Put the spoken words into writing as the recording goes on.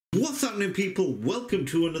What's happening, people? Welcome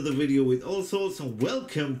to another video with Allsortzz, and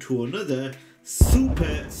welcome to another super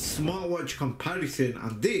smartwatch comparison,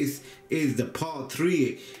 and this is the part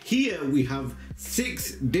 3. Here we have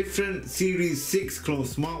 6 different series 6 clone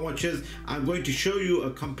smartwatches. I'm going to show you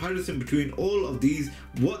a comparison between all of these,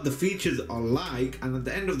 what the features are like, and at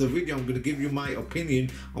the end of the video I'm going to give you my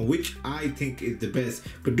opinion on which I think is the best.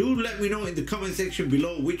 But do let me know in the comment section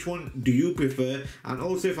below which one do you prefer, and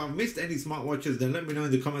also if I've missed any smartwatches then let me know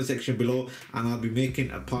in the comment section below and I'll be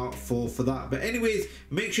making a part 4 for that. But anyways,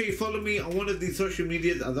 make sure you follow me on one of these social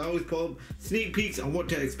medias as I always put up sneak peeks on what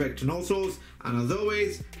to expect in Allsortzz, and as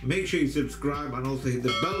always make sure you subscribe and also hit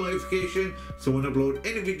the bell notification so when I upload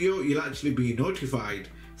any video you'll actually be notified.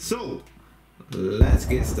 So let's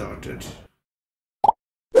get started.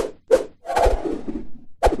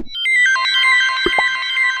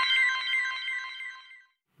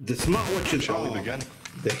 The smartwatches are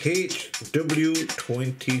the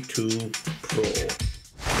HW22 Pro,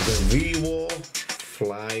 the Vivo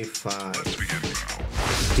Fly 5,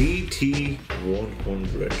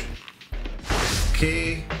 DT100,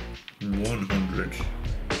 K100,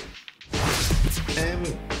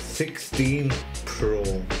 M16 Pro,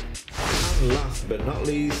 and last but not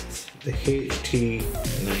least the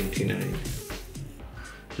HT99.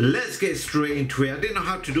 Let's get straight into it. I didn't know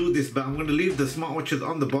how to do this, but I'm going to leave the smartwatches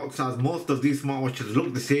on the box as most of these smartwatches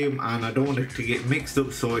look the same and I don't want it to get mixed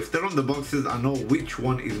up. So if they're on the boxes, I know which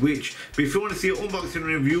one is which. But if you want to see an unboxing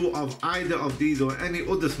review of either of these or any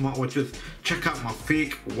other smartwatches, check out my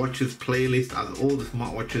fake watches playlist as all the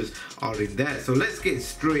smartwatches are in there. So let's get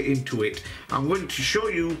straight into it. I'm going to show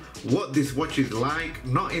you what this watch is like,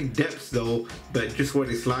 not in depth though, but just what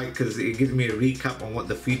it's like because it gives me a recap on what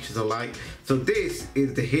the features are like. So this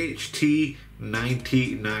is the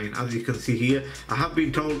HT99. As you can see here, I have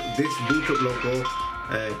been told this boot up logo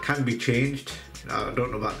can be changed. I don't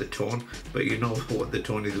know about the tone, but you know what the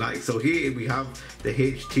tone is like. So here we have the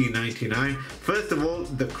HT99. First of all,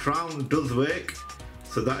 the crown does work,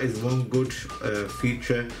 so that is one good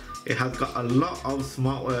feature. It has got a lot of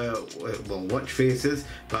smart watch faces,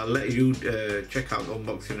 but I'll let you check out the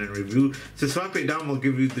unboxing and review. So swipe it down will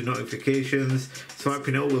give you the notifications,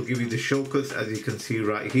 swiping out will give you the shortcuts as you can see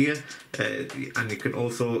right here, and you can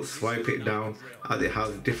also swipe it down as it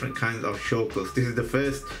has different kinds of shortcuts. This is the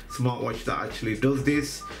first smartwatch that actually does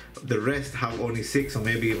this. The rest have only 6 or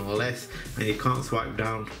maybe even less, and you can't swipe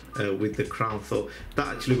down with the crown, so that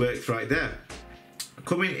actually works right there.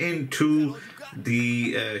 Coming into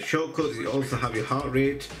the shortcuts, you also have your heart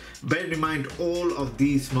rate. Bear in mind, all of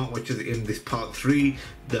these smartwatches in this part 3,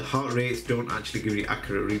 the heart rates don't actually give you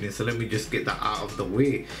accurate readings, so let me just get that out of the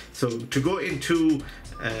way. So to go into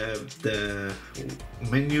the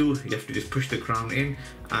menu, you have to just push the crown in,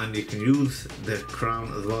 and you can use the crown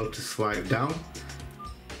as well to swipe down.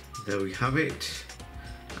 There we have it.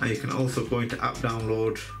 And you can also go into app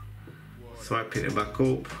download, swiping it back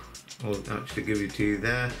up will actually give it to you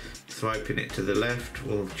there. Swiping it to the left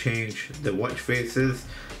will change the watch faces.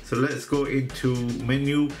 So let's go into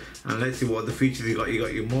menu and let's see what the features you got. You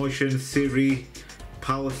got your motion, Siri,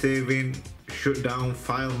 power saving, shutdown,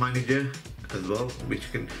 file manager as well,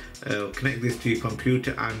 which can connect this to your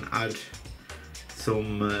computer and add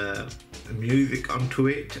some music onto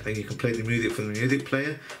it, and you can play the music from the music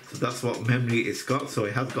player. So that's what memory it's got. So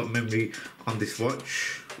it has got memory on this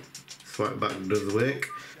watch. Swipe back does work.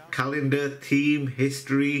 Calendar, theme,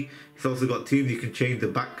 history. It's also got themes. You can change the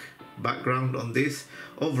background on this.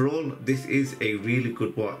 Overall, this is a really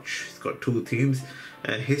good watch. It's got 2 themes,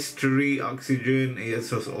 history, oxygen.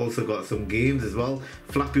 It's also got some games as well.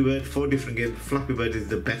 Flappy Bird, 4 different games. Flappy Bird is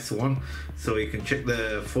the best one, so you can check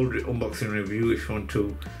the full unboxing review if you want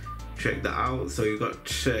to check that out. So you got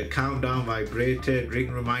countdown, vibrator,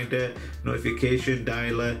 ring reminder, notification,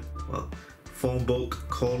 dialer, phone book,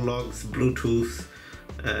 call logs, Bluetooth,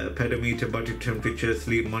 pedometer, body temperature,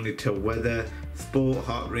 sleep monitor, weather, sport,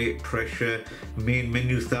 heart rate, pressure, main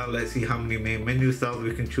menu style. Let's see how many main menu styles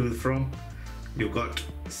we can choose from. You've got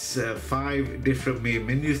 5 different main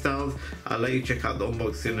menu styles. I'll let you check out the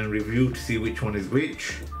unboxing and review to see which one is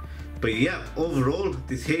which. But yeah, overall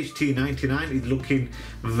this HT99 is looking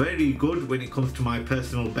very good when it comes to my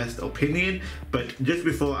personal best opinion. But just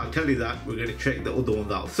before I tell you that, we're going to check the other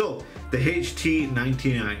ones out. So the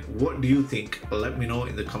HT99, what do you think? Let me know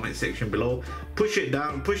in the comment section below. Push it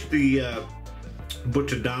down, push the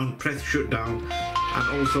button down, press shut down,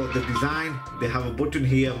 and also the design, they have a button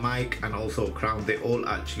here, mic, and also a crown. They all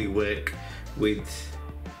actually work with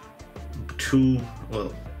 2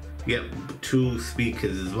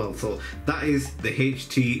 speakers as well. So that is the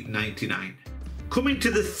HT99. Coming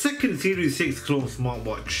to the second Series 6 clone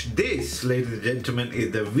smartwatch. This, ladies and gentlemen,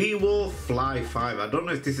 is the Vivo Fly 5. I don't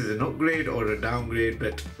know if this is an upgrade or a downgrade,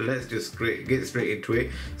 but let's just get straight into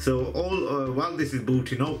it. So while this is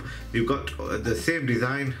booting up, you've got the same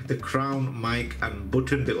design, the crown, mic and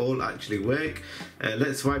button, they all actually work.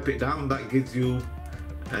 Let's swipe it down. That gives you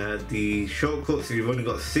the shortcuts. You've only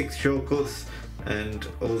got 6 shortcuts, and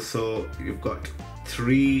also you've got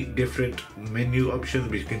 3 different menu options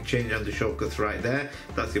which you can change on the shortcuts right there.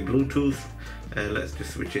 That's your Bluetooth. Let's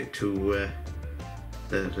just switch it to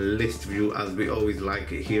the list view as we always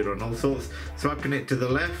like it here on Allsortzz. Swiping it to the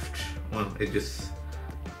left, well, it just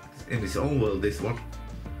in its own world, this one.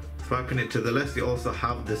 Swiping it to the left, you also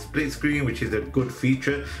have the split screen, which is a good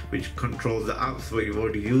feature which controls the apps what you've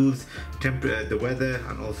already used, the weather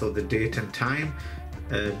and also the date and time.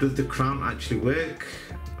 Does the crown actually work?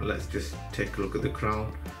 Let's just take a look at the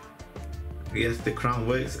crown. Yes, the crown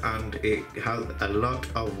works, and it has a lot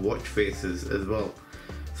of watch faces as well.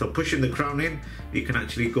 So pushing the crown in, you can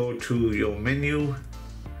actually go to your menu,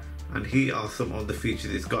 and here are some of the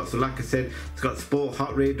features it's got. So like I said, it's got sport,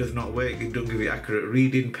 heart rate does not work, it doesn't give you accurate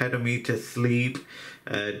reading, pedometer, sleep,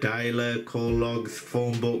 dialer, call logs,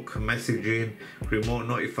 phone book, messaging, remote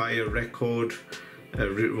notifier, record,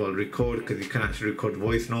 record, because you can actually record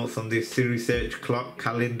voice notes on this, Siri search, clock,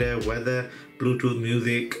 calendar, weather, Bluetooth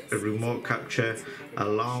music, remote capture,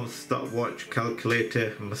 alarm, stopwatch,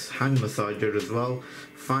 calculator, hand massager as well,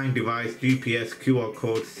 find device, GPS, QR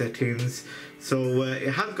code, settings. So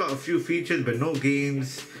it has got a few features, but no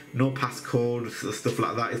games, no passcodes, stuff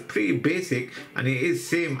like that. It's pretty basic, and it is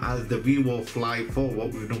same as the Vivo Fly 4,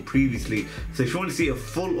 what we've done previously. So if you want to see a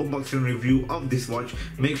full unboxing review of this watch,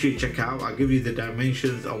 make sure you check it out. I'll give you the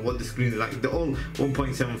dimensions of what the screen is like. They're all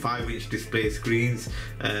 1.75 inch display screens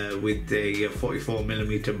with a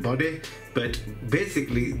 44mm body, but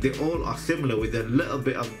basically they all are similar with a little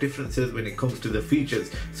bit of differences when it comes to the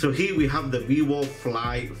features. So here we have the Vivo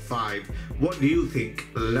Fly 5. What do you think?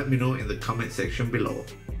 Let me know in the comment section below.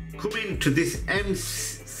 Coming to this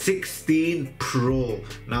M16 Pro.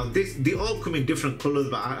 Now they all come in different colors,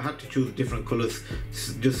 but I had to choose different colors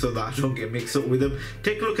just so that I don't get mixed up with them.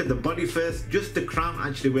 Take a look at the body first. Just the crown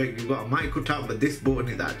actually works. You've got a mic cut out, but this button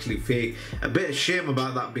is actually fake. A bit of shame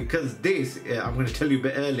about that, because this, I'm going to tell you a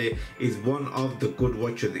bit early, is one of the good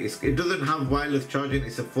watches. It doesn't have wireless charging.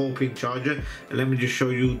 It's a 4-pin charger. And let me just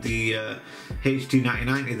show you the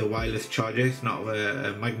HT99 is a wireless charger. It's not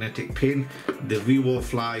a magnetic pin. The Vivo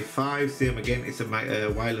Fly 5, same again, it's a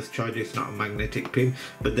wireless charger, it's not a magnetic pin.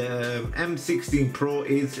 But the M16 Pro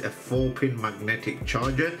is a 4-pin magnetic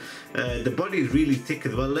charger. The body is really thick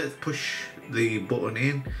as well. Let's push the button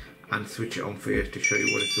in and switch it on for you to show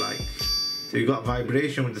you what it's like. So you got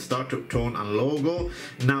vibration with the startup tone and logo.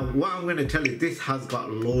 Now what I'm going to tell you, this has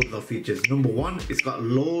got loads of features. Number one, it's got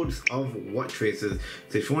loads of watch faces.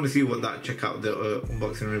 So if you want to see what that, check out the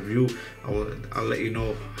unboxing review. I'll let you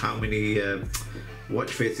know how many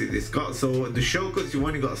watch faces it's got. So the shortcuts, you've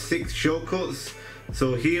only got 6 shortcuts.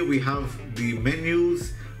 So here we have the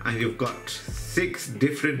menus, and you've got 6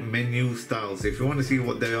 different menu styles. If you want to see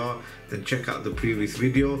what they are, then check out the previous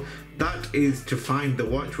video. That is to find the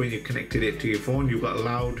watch when you connected it to your phone. You've got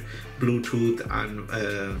loud, Bluetooth and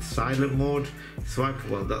silent mode. Swipe,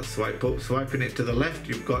 well, that's swipe up. Swiping it to the left,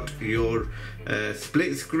 you've got your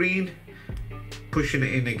split screen. Pushing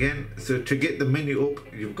it in again. So to get the menu up,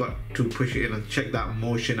 you've got to push it in and check that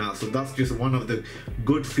motion out. So that's just one of the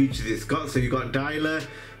good features it's got. So you got dialer,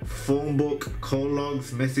 phone book, call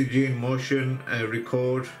logs, messaging, motion,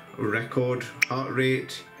 record, heart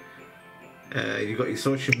rate. You got your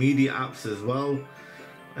social media apps as well.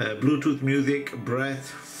 Bluetooth music, breath,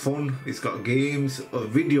 fun. It's got games, a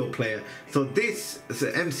video player. So this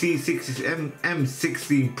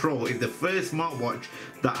M16 Pro is the first smartwatch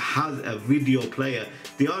that has a video player.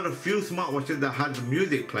 There are a few smartwatches that has a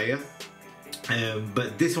music player,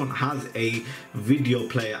 but this one has a video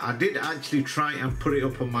player. I did actually try and put it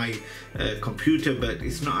up on my computer, but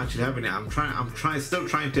it's not actually having it. I'm still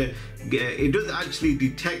trying to get it. Does actually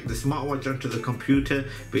detect the smartwatch onto the computer,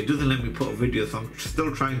 but it doesn't let me put a video, so I'm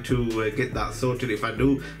still trying to get that sorted. If I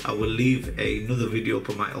do, I will leave another video up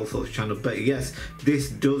on my Allsortzz channel. But yes, this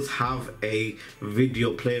does have a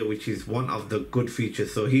video player, which is one of the good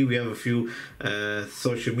features. So here we have a few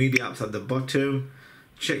social media apps at the bottom.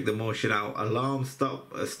 Check the motion out, alarm,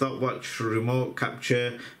 stopwatch, remote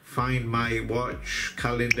capture, find my watch,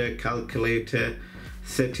 calendar, calculator,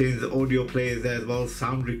 settings, audio players there as well,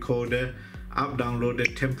 sound recorder, app downloader,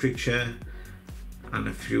 temperature, and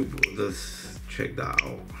a few others. Check that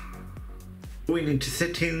out. Going into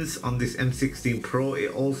settings on this M16 Pro,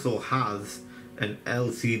 it also has an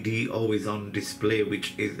LCD always on display,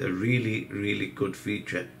 which is a really good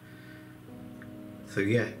feature. So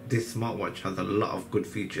yeah, this smartwatch has a lot of good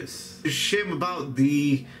features. It's a shame about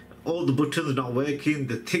all the buttons not working,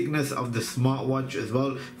 the thickness of the smartwatch as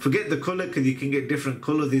well. Forget the color, because you can get different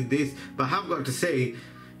colors in this, but I have got to say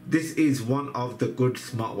this is one of the good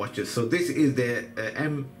smartwatches. So this is the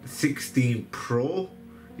M16 Pro.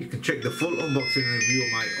 You can check the full unboxing and review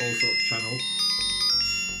on my Allsortzz channel.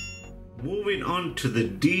 Moving on to the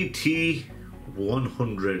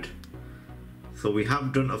DT100. So we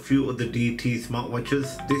have done a few other DT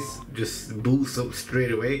smartwatches. This just boosts up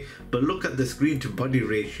straight away, but look at the screen to body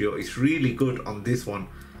ratio. It's really good on this one,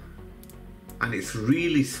 and it's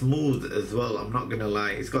really smooth as well. I'm not gonna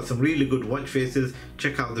lie, it's got some really good watch faces.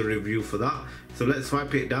 Check out the review for that. So let's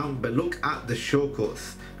swipe it down, but look at the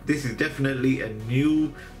shortcuts. This is definitely a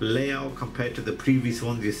new layout compared to the previous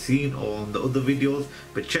ones you've seen or on the other videos,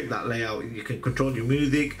 but check that layout. You can control your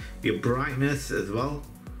music, your brightness as well.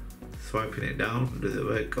 Swiping it down, does it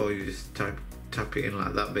work? Or you just tap it in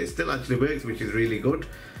like that, but it still actually works, which is really good.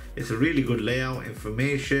 It's a really good layout.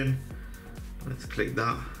 Information, let's click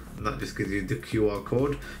that, and that just gives you the QR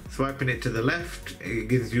code. Swiping it to the left, it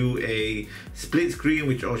gives you a split screen,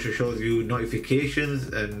 which also shows you notifications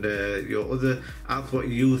and your other apps, what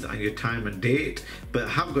you use, and your time and date. But I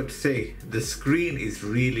have got to say, the screen is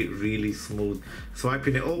really smooth.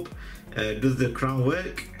 Swiping it up, does the crown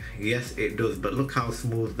work? Yes, it does, but look how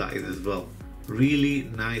smooth that is as well. Really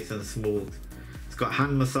nice and smooth. It's got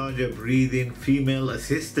hand massager, breathing, female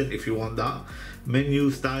assistant if you want that.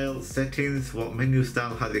 Menu style, settings. What menu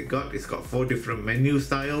style has it got? It's got 4 different menu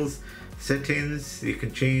styles. Settings, you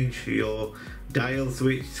can change your dial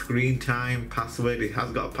switch, screen time, password. It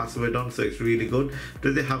has got a password on, so it's really good.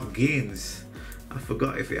 Does it have games? I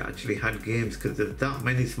forgot if it actually had games, because there's that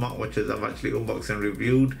many smartwatches I've actually unboxed and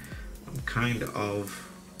reviewed. I'm kind of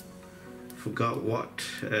forgot what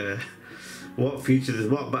features is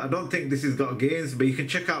what, but I don't think this has got games. But you can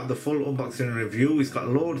check out the full unboxing and review. It's got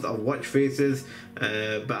loads of watch faces,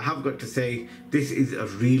 but I have got to say, this is a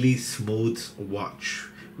really smooth watch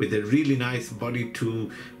with a really nice body to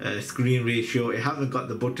screen ratio. It hasn't got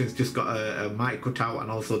the buttons, just got a mic cut out, and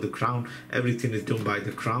also the crown. Everything is done by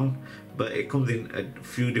the crown, but it comes in a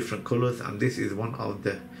few different colors, and this is one of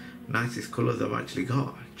the nicest colors I've actually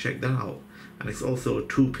got. Check that out. And it's also a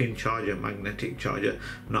 2-pin charger, magnetic charger,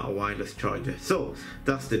 not a wireless charger. So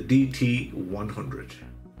that's the DT100.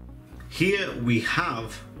 Here we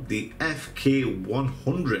have the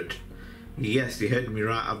FK100. Yes, you heard me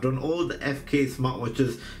right. I've done all the FK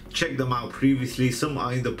smartwatches. Check them out previously. Some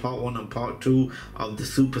are in the part 1 and part 2 of the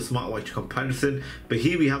super smartwatch comparison. But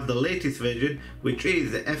here we have the latest version, which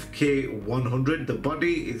is the FK100. The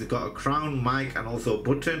body is got a crown, mic, and also a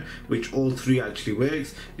button, which all 3 actually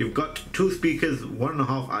works. You've got 2 speakers,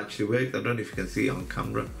 1.5 actually works. I don't know if you can see it on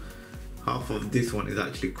camera. Half of this one is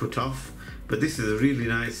actually cut off, but this is a really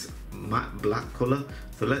nice matte black color.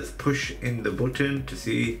 So let's push in the button to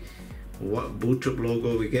see what boot up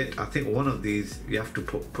logo we get. I think one of these you have to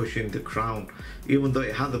push in the crown, even though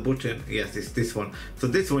it has a button. Yes, it's this one. So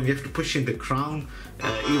this one you have to push in the crown,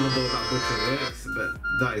 even though that button works. But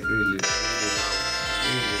that is really loud.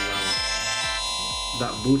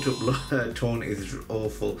 That boot up tone is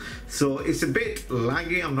awful. So it's a bit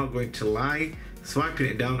laggy, I'm not going to lie. Swiping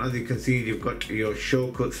it down, as you can see, you've got your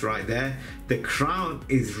shortcuts right there. The crown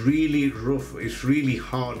is really rough. It's really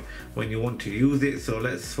hard when you want to use it. So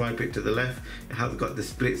let's swipe it to the left. It has got the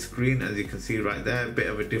split screen, as you can see right there. A bit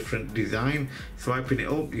of a different design. Swiping it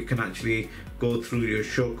up, you can actually go through your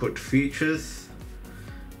shortcut features.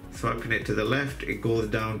 Swiping it to the left, it goes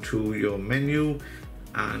down to your menu.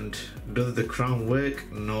 And does the crown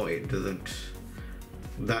work? No, it doesn't.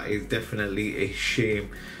 That is definitely a shame.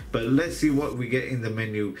 But let's see what we get in the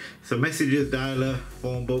menu. So messages, dialer,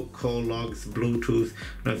 phone book, call logs, Bluetooth,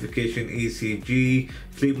 notification, ECG,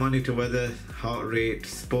 sleep monitor, weather, heart rate,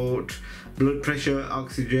 sport, blood pressure,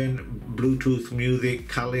 oxygen, Bluetooth, music,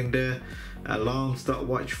 calendar, alarm,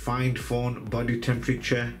 stopwatch, find phone, body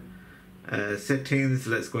temperature, settings.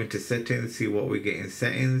 Let's go into settings, see what we get in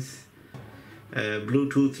settings.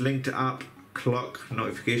 Bluetooth, linked app, clock,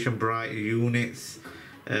 notification, bright, units,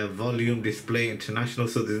 volume, display, international.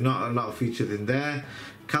 So there's not a lot of features in there.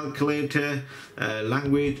 Calculator,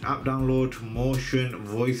 language, app download, motion,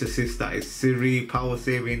 voice assist, that is Siri, power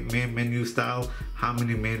saving, main menu style. How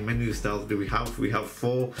many main menu styles do we have? We have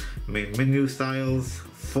 4 main menu styles.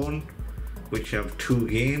 Fun, which have 2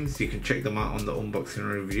 games. You can check them out on the unboxing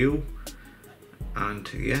review. And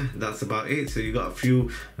yeah, that's about it. So you got a few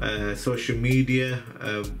social media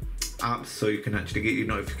apps, so you can actually get your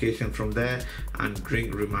notification from there, and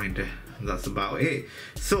drink reminder. that's about it.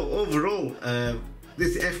 So overall,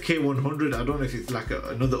 this FK100, I don't know if it's like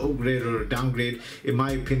another upgrade or a downgrade. In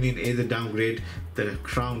my opinion, it is a downgrade. The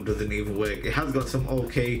crown doesn't even work. It has got some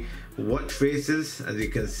okay watch faces, as you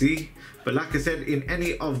can see, but like I said, in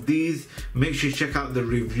any of these, make sure you check out the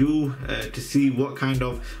review to see what kind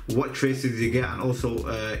of watch faces you get, and also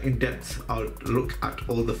in-depth look at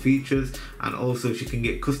all the features, and also if you can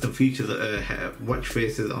get custom features, watch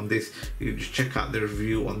faces on this, you just check out the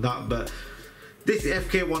review on that. But this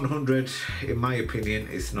FK100, in my opinion,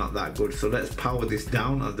 is not that good. So let's power this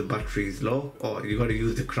down as the battery is low. Oh, you got to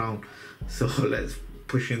use the crown. So let's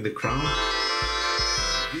push in the crown.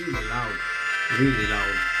 Really loud, really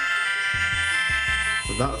loud.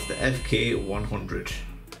 So that's the FK100.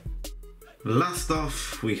 Last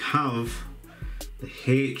off, we have the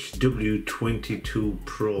HW22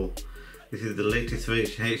 Pro. This is the latest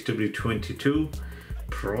version, HW22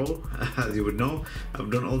 Pro, as you would know. I've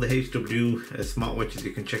done all the HW smartwatches.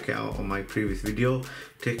 You can check it out on my previous video.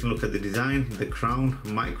 Taking a look at the design, the crown,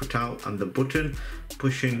 mic cutout, and the button.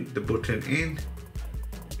 Pushing the button in,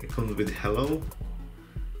 it comes with hello.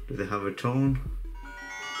 Does it have a tone?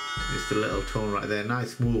 Just a little tone right there.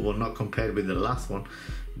 Nice smooth one, not compared with the last one.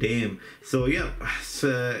 Damn. So yeah,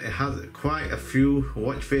 it has quite a few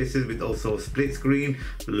watch faces with also split screen,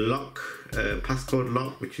 lock, passcode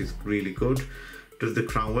lock, which is really good. Does the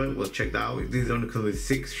crown work? We'll check that out. These only come with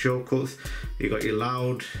 6 shortcuts. You got your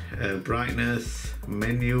loud, brightness,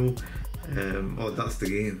 menu. Oh, that's the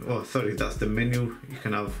game. Oh, sorry, that's the menu. You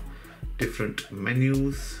can have different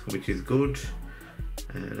menus, which is good.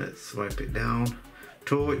 Let's swipe it down.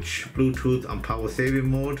 Torch, Bluetooth, and power saving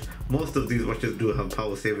mode. Most of these watches do have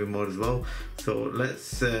power saving mode as well. So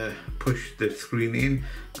let's push the screen in,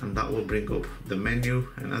 and that will bring up the menu.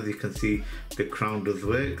 And as you can see, the crown does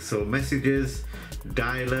work. So messages,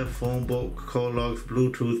 dialer, phone book, call logs,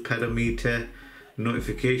 Bluetooth, pedometer,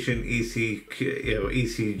 notification,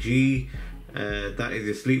 ECG. That is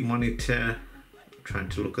your sleep monitor. I'm trying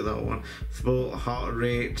to look at that one. Sport, heart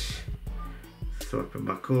rate. Swiping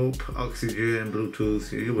back up, oxygen,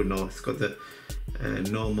 Bluetooth, you would know. It's got the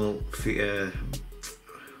normal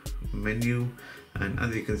menu, and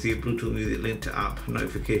as you can see, Bluetooth music link to app,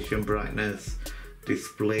 notification, brightness,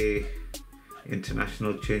 display,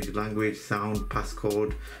 international, change language, sound,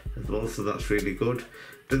 passcode as well, so that's really good.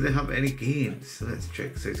 Does it have any games? Let's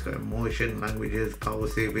check. So it's got emotion, languages, power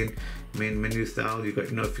saving, main menu style. You've got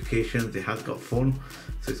notifications. It has got fun.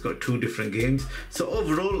 So it's got 2 different games. So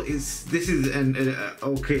overall, this is an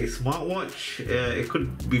okay smartwatch. It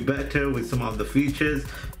could be better with some of the features,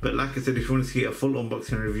 but like I said, if you want to see a full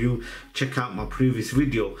unboxing review, check out my previous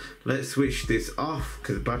video. Let's switch this off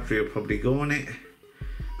because the battery will probably go on it,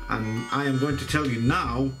 and I am going to tell you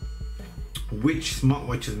now which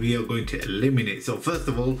smartwatches we are going to eliminate. So first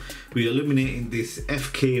of all, we're eliminating this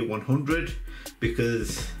FK100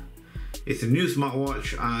 because it's a new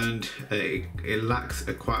smartwatch and it lacks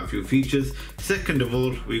quite a few features. Second of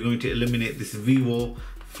all, we're going to eliminate this Vivo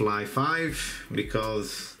Fly 5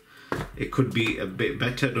 because it could be a bit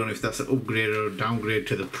better. I don't know if that's an upgrade or a downgrade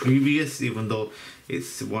to the previous, even though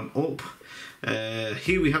it's one up.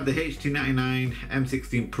 Here we have the HT99,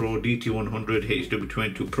 M16 Pro, DT100,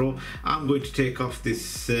 HW22 Pro. I'm going to take off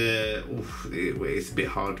this, it's a bit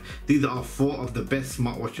hard. These are 4 of the best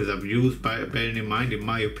smartwatches I've used, bearing in mind, in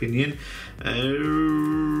my opinion.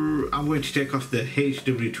 I'm going to take off the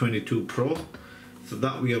HW22 Pro, so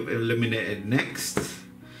that we have eliminated next.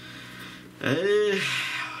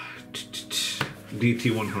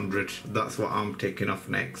 DT100, that's what I'm taking off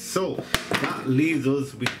next. So that leaves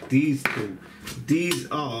us with these 2. These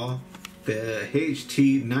are the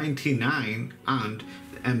HT99 and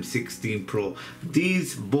the M16 Pro.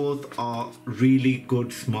 These both are really good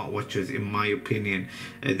smartwatches in my opinion.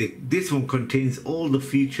 This one contains all the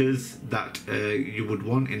features that you would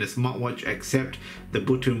want in a smartwatch except the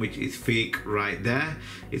button, which is fake right there.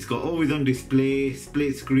 It's got always on display,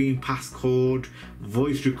 split screen, passcode,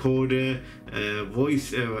 voice recorder,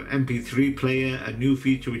 voice MP3 player, a new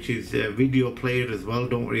feature which is video player as well.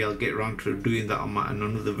 Don't worry, I'll get around to doing that on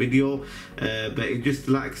another video, but it just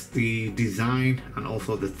lacks the design and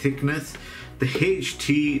also the thickness. The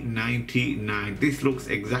HT99, this looks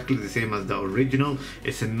exactly the same as the original.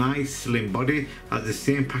 It's a nice slim body, has the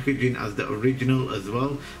same packaging as the original as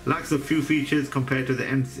well. Lacks a few features compared to the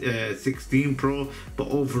M16 Pro, but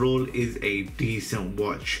overall is a decent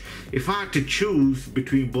watch. If I had to choose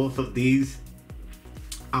between both of these,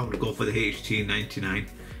 I would go for the HT99.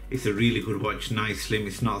 It's a really good watch, nice slim.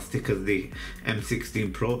 It's not as thick as the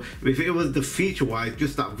M16 Pro. If it was the feature wise,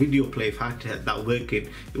 just that video play, if I had to have that working,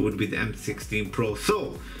 it would be the M16 Pro.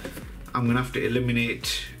 So I'm gonna have to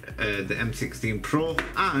eliminate the M16 Pro,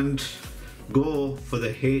 and go for the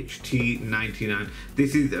HT99.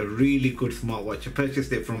 This is a really good smartwatch. I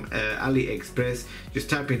purchased it from AliExpress. Just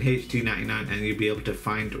type in HT99 and you'll be able to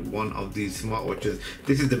find one of these smartwatches.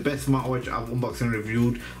 This is the best smartwatch I've unboxed and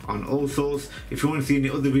reviewed on AllSource. If you want to see any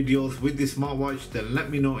other videos with this smartwatch, then let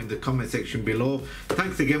me know in the comment section below.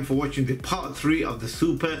 Thanks again for watching the part 3 of the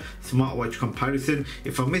super smartwatch comparison.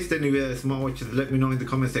 If I missed any smartwatches, let me know in the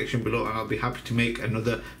comment section below and I'll be happy to make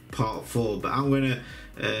another part 4. But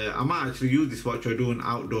I might actually use this watch or do an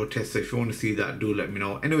outdoor test, so if you want to see that, do let me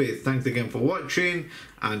know. Anyways, thanks again for watching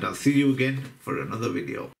and I'll see you again for another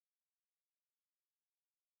video.